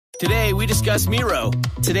Today, we discuss Miro.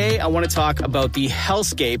 Today, I want to talk about the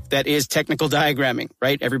hellscape that is technical diagramming,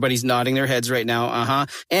 right? Everybody's nodding their heads right now,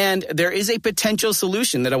 And there is a potential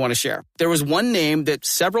solution that I want to share. There was one name that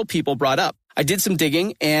several people brought up. I did some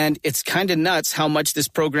digging, and it's kind of nuts how much this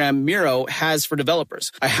program Miro has for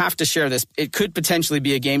developers. I have to share this. It could potentially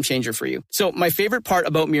be a game changer for you. So my favorite part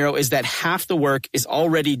about Miro is that half the work is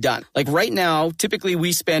already done. Like right now, typically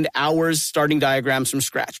we spend hours starting diagrams from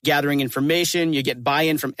scratch, gathering information. You get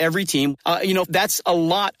buy-in from every team. That's a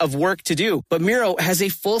lot of work to do. But Miro has a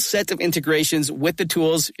full set of integrations with the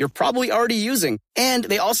tools you're probably already using. And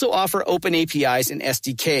they also offer open APIs and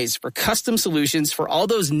SDKs for custom solutions for all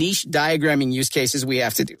those niche diagramming use cases we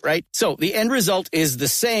have to do, right? So the end result is the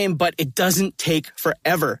same, but it doesn't take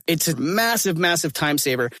forever. It's a massive, massive time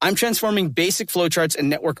saver. I'm transforming basic flowcharts and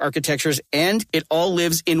network architectures, and it all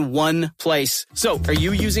lives in one place. So are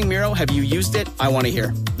you using Miro? Have you used it? I want to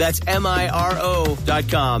hear. That's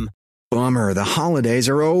MIRO.com. Bummer, the holidays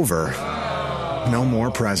are over. No more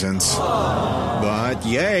presents. But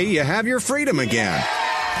yay, you have your freedom again.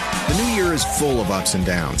 The new year is full of ups and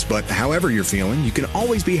downs, but however you're feeling, you can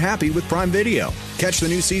always be happy with Prime Video. Catch the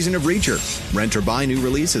new season of Reacher. Rent or buy new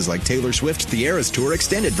releases like Taylor Swift's The Eras Tour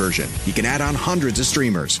Extended version. You can add on hundreds of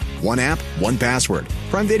streamers. One app, one password.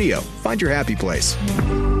 Prime Video. Find your happy place.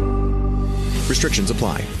 Restrictions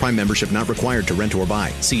apply. Prime membership not required to rent or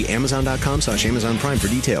buy. See Amazon.com/Amazon Prime for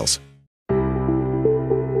details.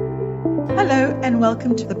 Hello and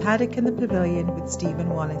welcome to the Paddock and the Pavilion with Stephen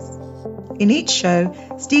Wallace. In each show,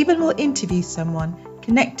 Stephen will interview someone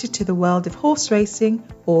connected to the world of horse racing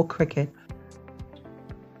or cricket.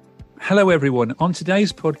 Hello everyone. On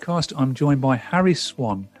today's podcast, I'm joined by Harry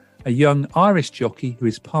Swan, a young Irish jockey who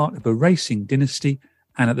is part of a racing dynasty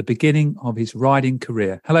and at the beginning of his riding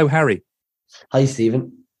career. Hello, Harry. Hi,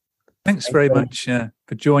 Stephen. Thanks very much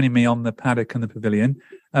for joining me on the Paddock and the Pavilion.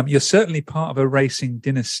 You're certainly part of a racing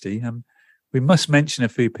dynasty. We must mention a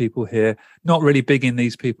few people here, not really bigging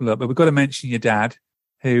these people up, but we've got to mention your dad,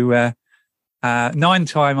 who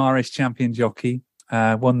 9-time Irish champion jockey,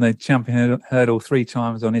 won the champion hurdle 3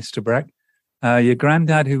 times on Isterbreck. Your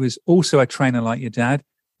granddad, who was also a trainer like your dad,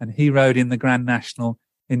 and he rode in the Grand National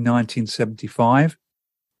in 1975.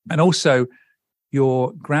 And also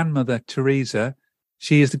your grandmother, Teresa,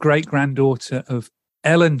 she is the great-granddaughter of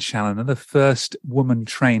Ellen Chaloner, the first woman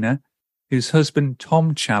trainer, whose husband,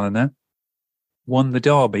 Tom Chaloner, won the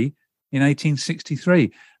Derby in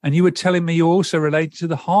 1863. And you were telling me you're also related to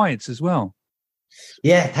the Hydes as well.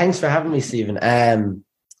 Yeah, thanks for having me, Stephen.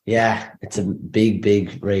 Yeah, it's a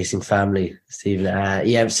big racing family,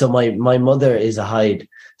 Stephen. So my mother is a Hyde.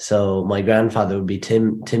 So my grandfather would be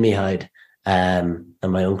Timmy Hyde, and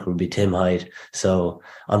my uncle would be Tim Hyde. So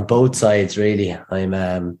on both sides, really,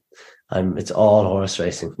 it's all horse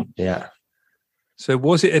racing. Yeah. So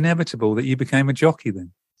was it inevitable that you became a jockey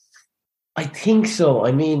then? I think so.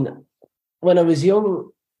 I mean, when I was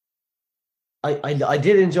young, I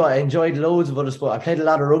did enjoyed loads of other sports. I played a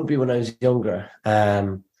lot of rugby when I was younger.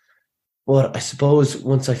 But I suppose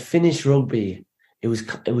once I finished rugby, it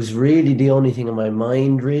was really the only thing in my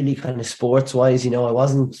mind, really kind of sports wise. I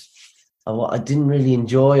didn't really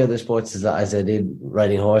enjoy other sports as I did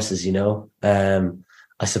riding horses. I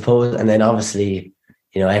suppose, and then obviously,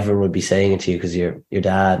 everyone would be saying it to you because your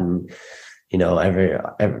dad and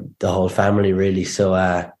the whole family really. So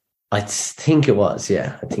I think it was.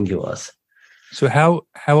 Yeah, I think it was. So how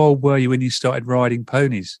old were you when you started riding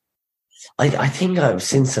ponies? I think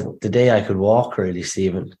since the day I could walk, really,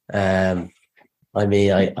 Stephen. I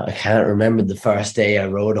can't remember the first day I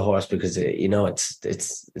rode a horse because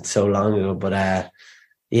it's so long ago. But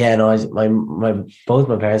both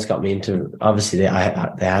my parents got me into. Obviously, they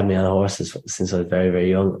had me on horses since I was very, very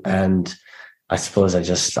young, and I suppose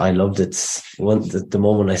I loved it. The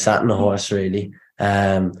moment I sat on a horse, really,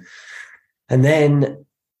 and then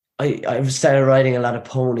I started riding a lot of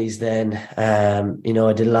ponies. Then, I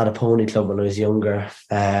did a lot of pony club when I was younger,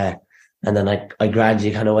 and then I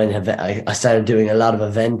gradually kind of went. I started doing a lot of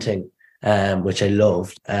eventing, which I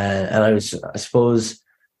loved, and I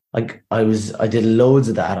did loads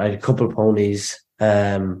of that. I had a couple of ponies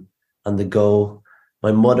on the go.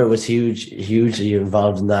 My mother was hugely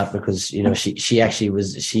involved in that because,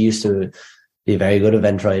 she used to be a very good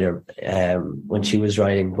event rider when she was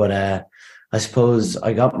riding. But I suppose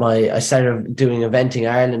I started doing Eventing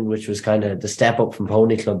Ireland, which was kind of the step up from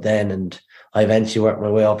Pony Club then. And I eventually worked my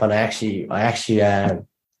way up, and I actually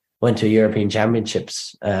went to European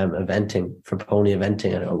Championships eventing for pony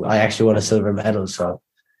eventing. And I actually won a silver medal. So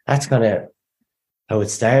that's kind of how it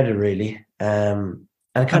started, really. And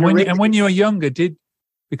when you were younger,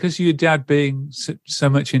 because your dad being so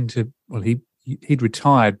much into, he he'd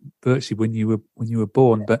retired virtually when you were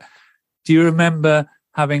born. But do you remember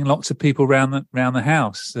having lots of people round the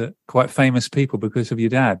house, quite famous people because of your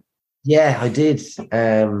dad? Yeah, I did.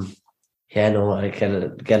 I get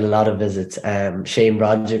a lot of visits. Shane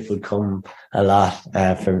Broderick would come a lot.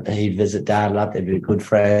 He'd visit Dad a lot. They'd be good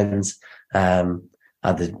friends.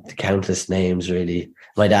 Had the countless names really.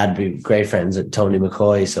 My dad would be great friends with Tony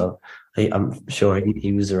McCoy, so I'm sure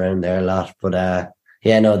he was around there a lot. But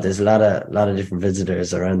there's a lot of different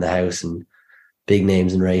visitors around the house and big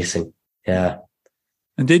names in racing. Yeah.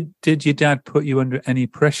 And did your dad put you under any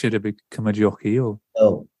pressure to become a jockey, or?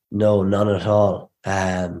 No, none at all.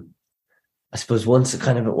 I suppose once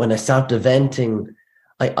when I stopped eventing,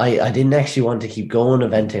 I didn't actually want to keep going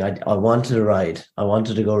eventing. I wanted to ride. I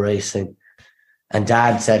wanted to go racing. And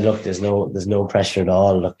Dad said, look, there's no pressure at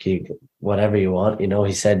all. Look, whatever you want.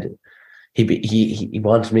 He said he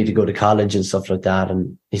wanted me to go to college and stuff like that.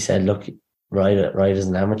 And he said, look, ride as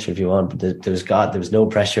an amateur if you want. But there was no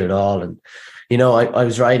pressure at all. And, I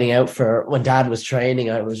was riding out when Dad was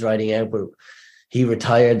training, I was riding out, but he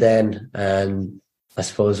retired then. And I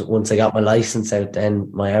suppose once I got my license out, then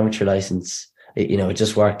my amateur license, it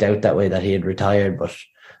just worked out that way that he had retired. But,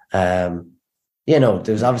 there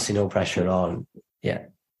was obviously no pressure at all. Yeah.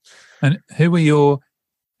 And who were your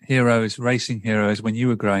heroes, racing heroes, when you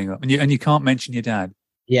were growing up? And you can't mention your dad.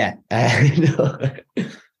 Yeah. I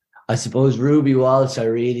suppose Ruby Walsh I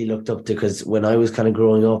really looked up to, because when I was kind of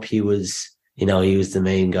growing up, he was the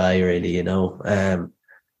main guy really, I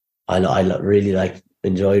really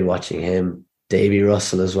enjoyed watching him. Davy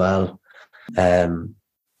Russell as well. And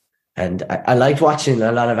I liked watching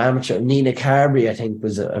a lot of amateur. Nina Carberry, I think,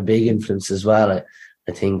 was a big influence as well.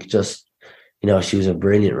 I think just, she was a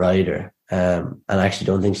brilliant rider. And I actually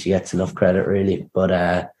don't think she gets enough credit really.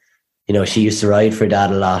 But, she used to ride for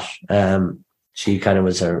Dad a lot. She kind of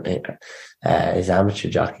was his amateur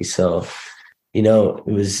jockey. So, it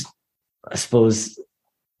was, I suppose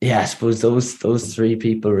those three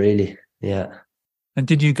people really. Yeah. And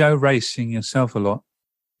did you go racing yourself a lot?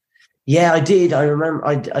 Yeah, I did. I remember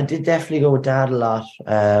I did definitely go with Dad a lot.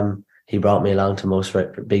 He brought me along to most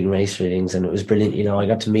big race readings, and it was brilliant. I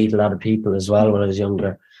got to meet a lot of people as well when I was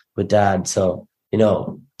younger with Dad. So,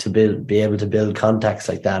 to be able to build contacts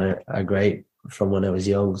like that are great from when I was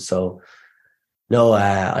young. So, no,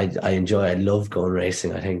 I love going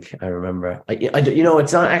racing. I think I remember.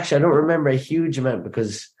 It's not actually, I don't remember a huge amount,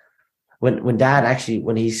 because when Dad actually,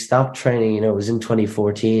 when he stopped training, it was in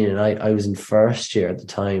 2014, and I was in first year at the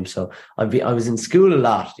time. So I was in school a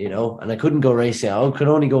lot, and I couldn't go racing. I could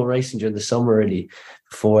only go racing during the summer really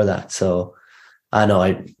before that. So I know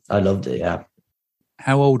I loved it. Yeah.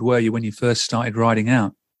 How old were you when you first started riding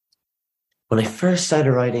out? When I first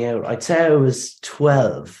started riding out, I'd say I was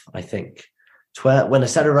 12, I think. 12. When I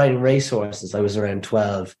started riding racehorses, I was around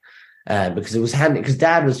 12, because it was handy, because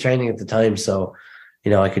Dad was training at the time. So,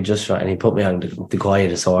 I could just ride, and he put me on the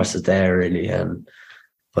quietest horses there, really.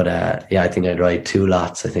 But I think I'd ride 2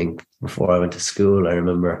 lots, I think, before I went to school, I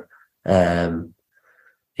remember. So,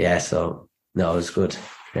 no, it was good.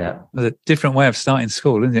 Yeah. It was a different way of starting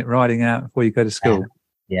school, isn't it? Riding out before you go to school.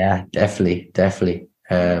 Yeah, definitely.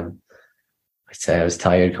 I'd say I was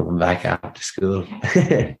tired coming back after school.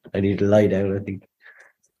 I need to lie down, I think.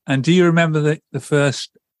 And do you remember the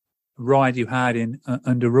first ride you had in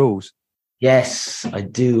under rules? Yes, I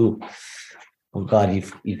do. Oh God,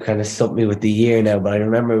 you kind of stumped me with the year now, but I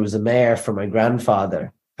remember it was a mare for my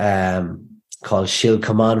grandfather, called She'll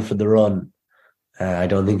Come On for the Run. I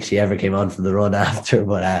don't think she ever came on for the run after,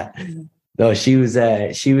 but no, she was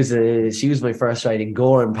my first ride in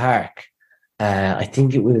Gorham Park. I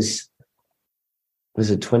think it was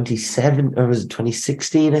it 27 or was it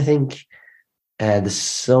 2016? I think the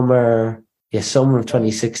summer of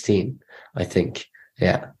 2016. I think,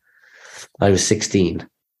 yeah. I was 16.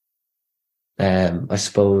 I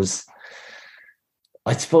suppose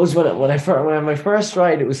when my first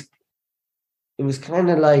ride, it was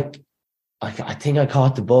kind of like, I think I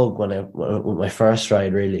caught the bug with my first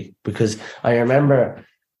ride really, because I remember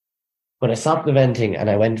when I stopped eventing and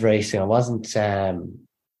I went racing, I wasn't.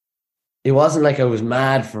 It wasn't like I was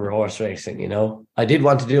mad for horse racing, I did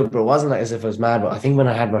want to do it, but it wasn't like as if I was mad. But I think when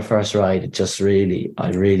I had my first ride, it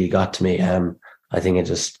really got to me. I think I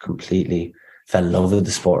just completely fell in love with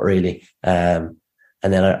the sport, really. And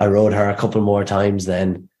then I rode her a couple more times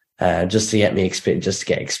then, just to get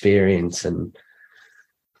experience. And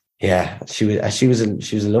yeah, she was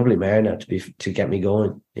a lovely mare now to get me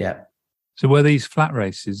going. Yeah. So were these flat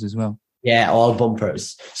races as well? Yeah, all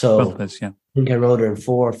bumpers. So bumpers, yeah. I think I rode her in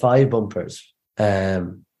 4 or 5 bumpers.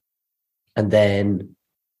 And then,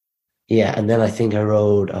 Yeah, and then I think I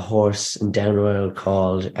rode a horse in Down Royal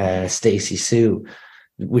called Stacey Sue,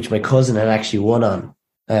 which my cousin had actually won on.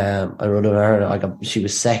 I rode on her. She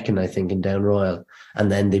was second, I think, in Down Royal,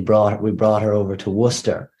 and then we brought her over to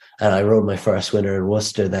Worcester, and I rode my first winner in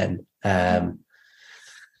Worcester. Then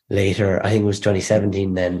later, I think it was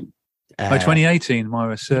 2017. Then 2018, my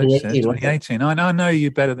research says 2018. I know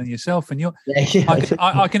you better than yourself, and you're.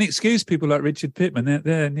 I can excuse people like Richard Pittman.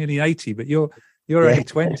 They're nearly 80, but you're only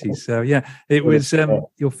 20. So yeah, it was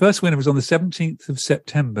your first winner was on the 17th of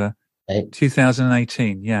September,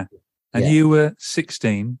 2018. Yeah, and you were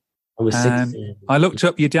 16. I was 16. I looked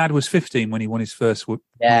up. Your dad was 15 when he won his first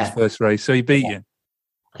race, so he beat you.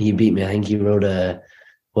 He beat me. I think he rode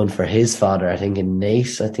one for his father. I think in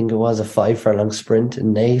Naas. I think it was a 5 furlong sprint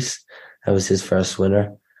in Naas. That was his first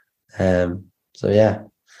winner. So yeah.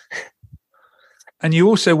 And you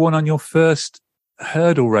also won on your first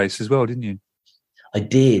hurdle race as well, didn't you? I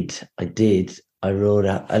did. I rode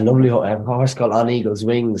a lovely horse called On Eagle's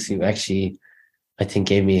Wings, who actually, I think,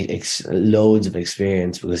 gave me loads of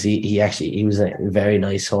experience, because he was a very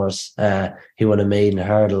nice horse. He won a maiden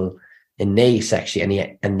hurdle in Naas,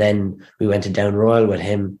 actually, and then we went to Down Royal with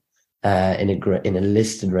him in a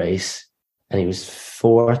listed race, and he was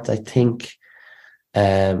fourth, I think.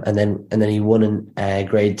 And then he won in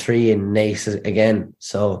grade 3 in Naas again.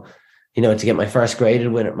 So, to get my first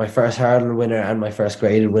graded winner, my first hurdle winner, and my first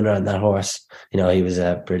graded winner on that horse, he was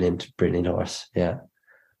a brilliant horse. Yeah.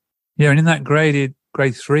 Yeah. And in that grade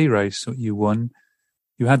 3 race that you won,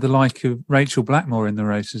 you had the like of Rachel Blackmore in the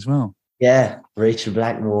race as well. Yeah. Rachel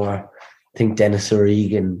Blackmore, I think Dennis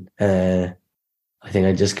O'Regan, I think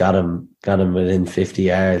I just got him within 50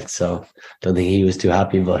 yards. So don't think he was too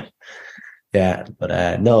happy, but yeah,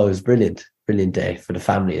 no, it was brilliant day for the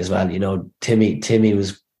family as well. Timmy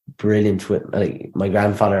was brilliant with my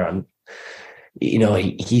grandfather, and he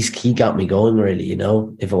got me going really.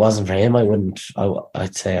 If it wasn't for him,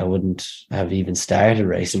 I'd say I wouldn't have even started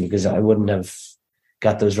racing, because I wouldn't have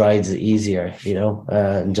got those rides easier.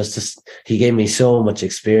 And he gave me so much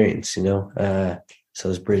experience. So it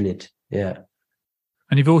was brilliant. Yeah.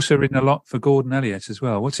 And you've also ridden a lot for Gordon Elliott as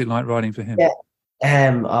well. What's it like riding for him? Yeah.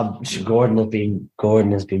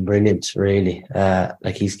 Gordon has been brilliant, really.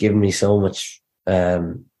 He's given me so much.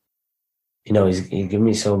 He's given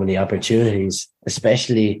me so many opportunities,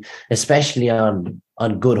 especially on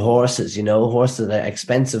good horses. Horses that are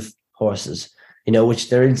expensive horses. Which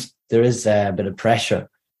there is a bit of pressure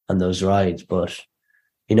on those rides, but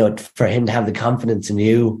for him to have the confidence in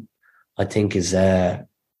you, I think is it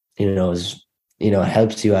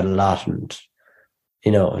helps you out a lot, and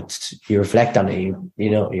you reflect on it. You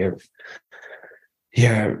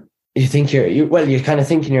kind of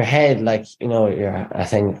think in your head, I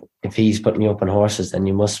think if he's putting you up on horses, then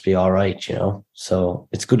you must be all right, So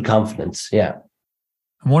it's good confidence, yeah.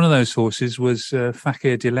 And one of those horses was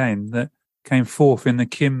Fakir D'alene that came fourth in the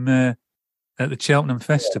Kim at the Cheltenham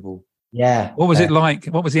Festival. Yeah. What was it like?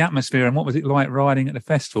 What was the atmosphere, and what was it like riding at the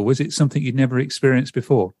festival? Was it something you'd never experienced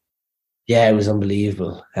before? Yeah, it was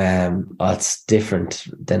unbelievable. It's different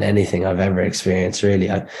than anything I've ever experienced,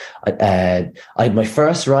 really. I had my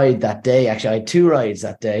first ride that day. Actually, I had 2 rides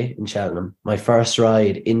that day in Cheltenham. My first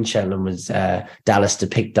ride in Cheltenham was Dallas to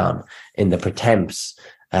Picton in the Pertemps.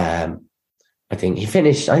 I think he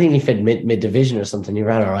finished mid division or something. He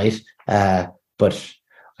ran all right. But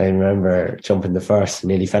I remember jumping the first,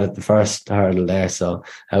 nearly fell at the first hurdle there. So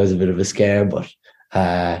that was a bit of a scare, but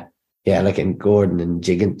in Gordon and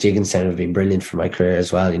Jigginstown have been brilliant for my career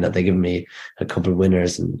as well. They given me a couple of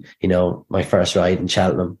winners, and, my first ride in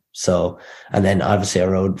Cheltenham. So, and then obviously I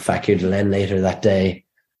rode Fakir D'alene later that day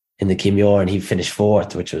in the Muir, and he finished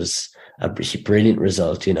fourth, which was a brilliant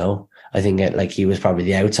result. I think he was probably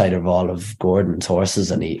the outsider of all of Gordon's horses,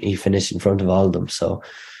 and he finished in front of all of them. So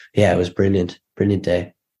yeah, it was brilliant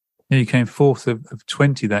day. Yeah, you came fourth of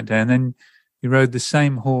 20 that day, and then you rode the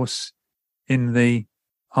same horse in the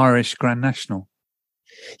Irish Grand National.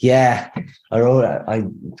 Yeah,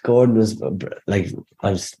 Gordon was I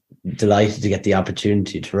was delighted to get the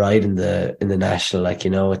opportunity to ride in the national. It's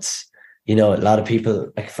a lot of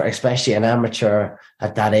people, especially an amateur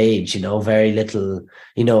at that age, very little.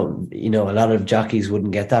 A lot of jockeys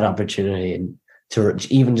wouldn't get that opportunity, and to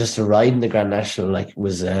ride in the Grand National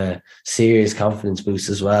was a serious confidence boost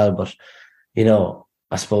as well. But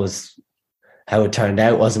I suppose how it turned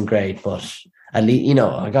out wasn't great, but at least,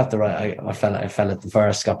 I got the right. I fell at the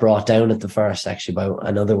first, got brought down at the first, actually, by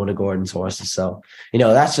another one of Gordon's horses. So,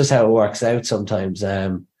 that's just how it works out sometimes.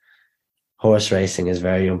 Horse racing is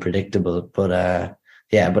very unpredictable, but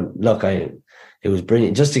but look, it was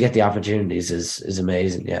brilliant. Just to get the opportunities is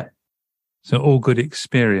amazing. Yeah. So all good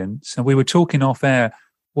experience. And we were talking off air,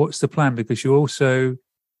 what's the plan? Because you're also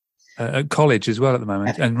at college as well at the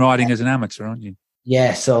moment and riding as an amateur, aren't you?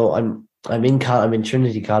 Yeah, so I'm in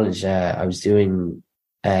Trinity College. I was doing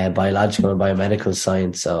biological and biomedical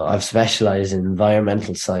science. So I've specialised in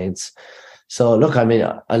environmental science. So look, I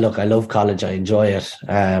love college. I enjoy it.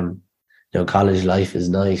 College life is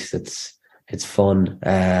nice. It's fun.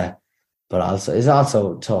 But also it's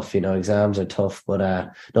also tough. Exams are tough. But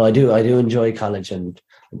no, I do enjoy college, and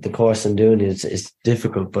the course I'm doing is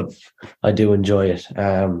difficult, but I do enjoy it.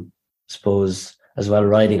 Suppose as well,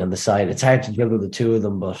 riding on the side. It's hard to juggle the two of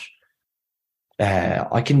them, but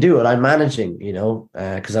I can do it. I'm managing,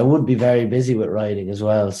 because I would be very busy with riding as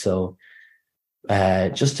well. So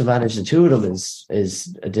just to manage the two of them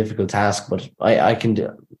is a difficult task, but I can do.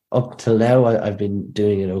 Up till now, I've been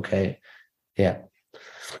doing it okay. Yeah.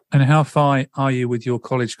 And how far are you with your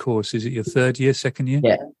college course? Is it your third year, second year?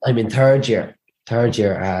 Yeah, I'm in third year.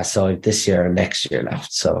 So I've this year and next year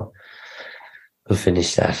left. So we'll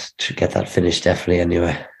finish that, to get that finished definitely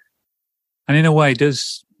anyway. And in a way,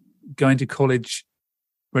 does going to college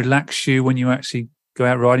relax you when you actually go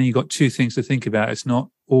out riding? You've got two things to think about. It's not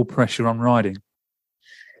all pressure on riding.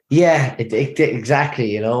 Yeah,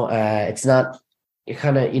 exactly. It's not, you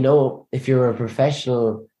kind of, if you're a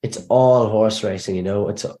professional, it's all horse racing,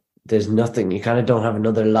 there's nothing, you kind of don't have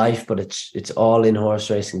another life, but it's all in horse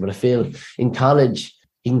racing. But I feel in college,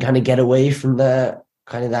 you can kind of get away from the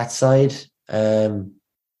kind of that side. And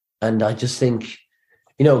I just think,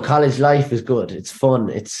 college life is good. It's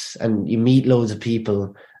fun. And you meet loads of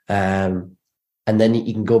people. And then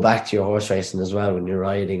you can go back to your horse racing as well when you're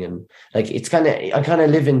riding. And like, I kind of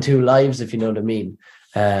live in two lives, if you know what I mean,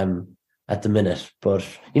 at the minute. But,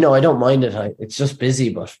 I don't mind it. It's just busy,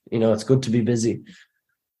 but, it's good to be busy.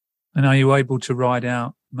 And are you able to ride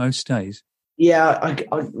out most days? Yeah,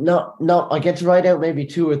 I get to ride out maybe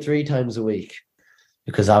 2 or 3 times a week,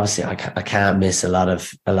 because obviously I can't miss a lot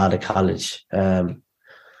of college.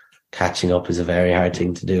 Catching up is a very hard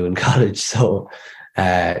thing to do in college. So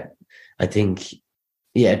I think,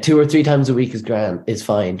 2 or 3 times a week is grand. It's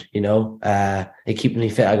fine, It keeps me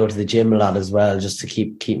fit. I go to the gym a lot as well, just to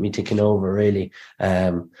keep me ticking over, really.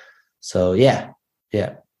 So yeah.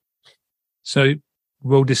 So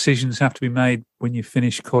will decisions have to be made when you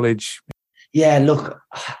finish college? Yeah, look,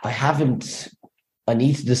 I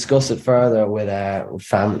need to discuss it further with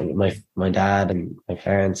family, my dad and my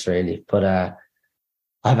parents, really. But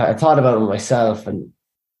I thought about it myself, and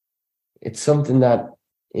it's something that,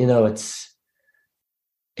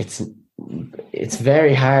 it's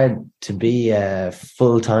very hard to be a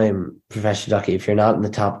full-time professional jockey if you're not in the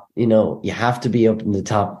top. You have to be up in the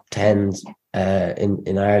top 10s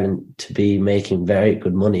in Ireland to be making very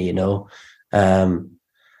good money. And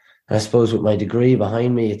I suppose with my degree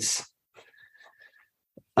behind me, to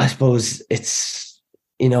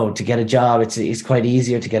get a job, it's quite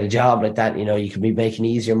easier to get a job like that. You can be making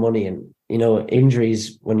easier money, and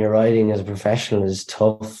injuries when you're riding as a professional is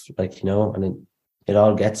tough. And it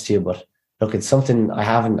all gets to you. But look, it's something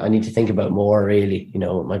I need to think about more, really.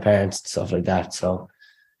 With my parents and stuff like that. So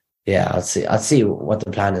yeah, I'll see what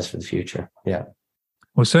the plan is for the future. Yeah.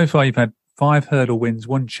 Well, so far you've had 5 hurdle wins,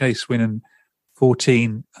 1 chase win, and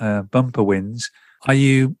 14 bumper wins. Are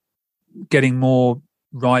you getting more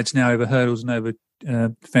rides now over hurdles and over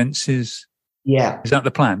fences? Yeah. Is that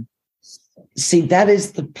the plan? See, that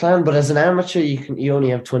is the plan, but as an amateur, you only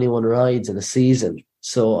have 21 rides in a season.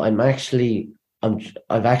 So I've actually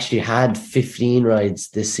had 15 rides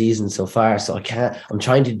this season so far. So I'm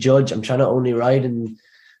trying to judge. I'm trying to only ride in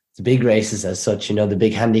the big races as such, the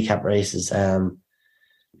big handicap races.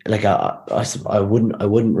 Like I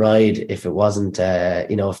wouldn't ride if it wasn't,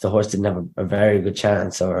 if the horse didn't have a very good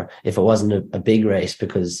chance, or if it wasn't a big race,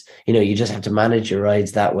 because, you just have to manage your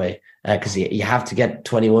rides that way, because you have to get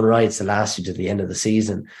 21 rides to last you to the end of the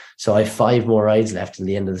season. So I have 5 more rides left till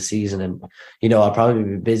the end of the season, and, I'll probably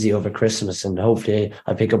be busy over Christmas, and hopefully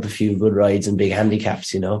I pick up a few good rides and big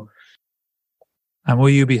handicaps, And will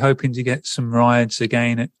you be hoping to get some rides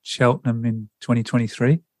again at Cheltenham in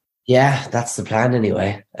 2023? Yeah, that's the plan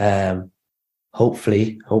anyway.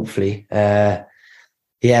 Hopefully. Yeah,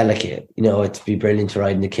 it'd be brilliant to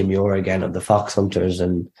ride in the Muir again of the Fox Hunters.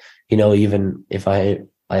 And, even if I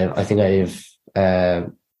think I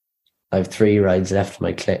have 3 rides left,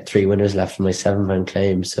 3 winners left in my £7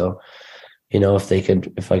 claim. So,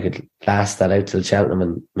 if I could last that out till Cheltenham,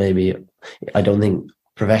 and maybe, I don't think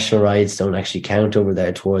professional rides don't actually count over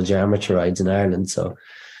there towards your amateur rides in Ireland. So,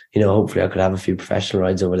 hopefully I could have a few professional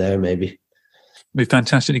rides over there, maybe. It'd be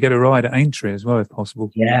fantastic to get a ride at Aintree as well, if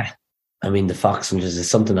possible. Yeah. I mean, the Fox Hunters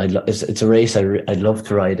is something it's a race I'd love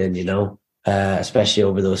to ride in, especially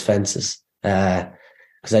over those fences.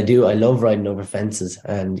 Because I love riding over fences.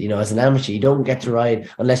 And, you know, as an amateur, you don't get to ride,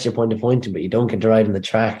 unless you're point to pointing, but you don't get to ride on the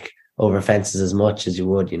track over fences as much as you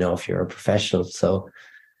would, you know, if you're a professional. So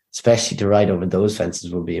especially to ride over those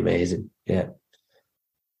fences would be amazing. Yeah.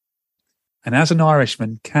 And as an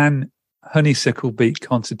Irishman, can Honeysuckle beat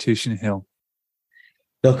Constitution Hill?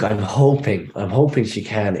 Look, I'm hoping she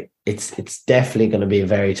can. It's definitely going to be a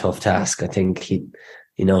very tough task. I think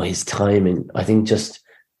his timing, I think just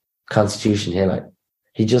Constitution Hill,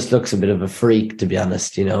 he just looks a bit of a freak, to be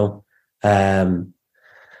honest, you know. And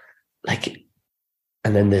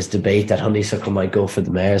then there's debate that Honeysuckle might go for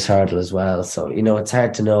the Mayor's Hurdle as well. So, you know, it's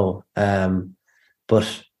hard to know.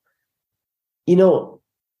 But, you know,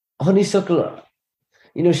 Honeysuckle,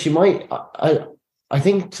 you know, she might, I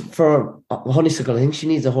think for Honeysuckle, I think she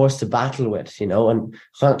needs a horse to battle with, you know, and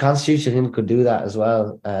Constitution Hill could do that as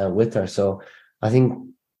well with her. So I think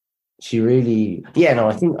she really,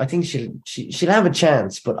 I think she'll have a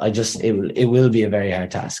chance, but it will be a very hard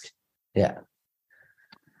task. Yeah.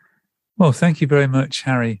 Well, thank you very much,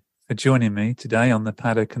 Harry, for joining me today on the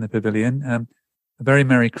Paddock and the Pavilion. A very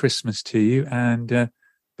Merry Christmas to you, and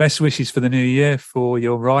best wishes for the new year for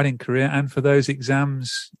your riding career and for those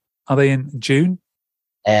exams. Are they in June?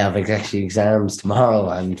 I've actually exams tomorrow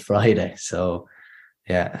and Friday, so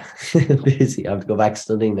yeah, busy. I have to go back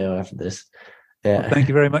studying now after this. Yeah. Well, thank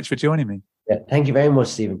you very much for joining me. Yeah, thank you very much,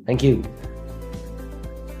 Stephen. Thank you.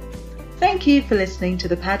 Thank you for listening to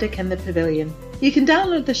The Paddock and the Pavilion. You can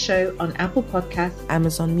download the show on Apple Podcasts,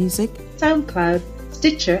 Amazon Music, SoundCloud,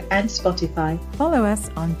 Stitcher and Spotify. Follow us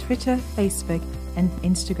on Twitter, Facebook and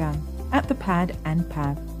Instagram at The Pad and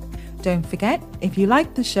Pav. Don't forget, if you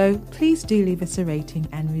like the show, please do leave us a rating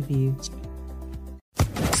and review.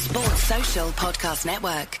 Sports Social Podcast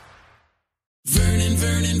Network.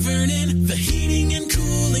 Vernon, the heating and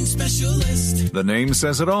cooling specialist. The name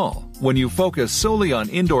says it all. When you focus solely on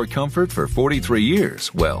indoor comfort for 43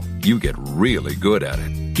 years, well, you get really good at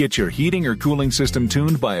it. Get your heating or cooling system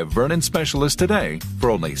tuned by a Vernon specialist today for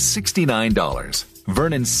only $69.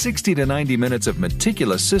 Vernon's 60 to 90 minutes of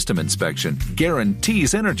meticulous system inspection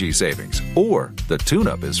guarantees energy savings, or the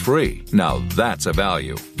tune-up is free. Now that's a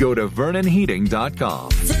value. Go to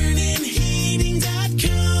VernonHeating.com. Vernon.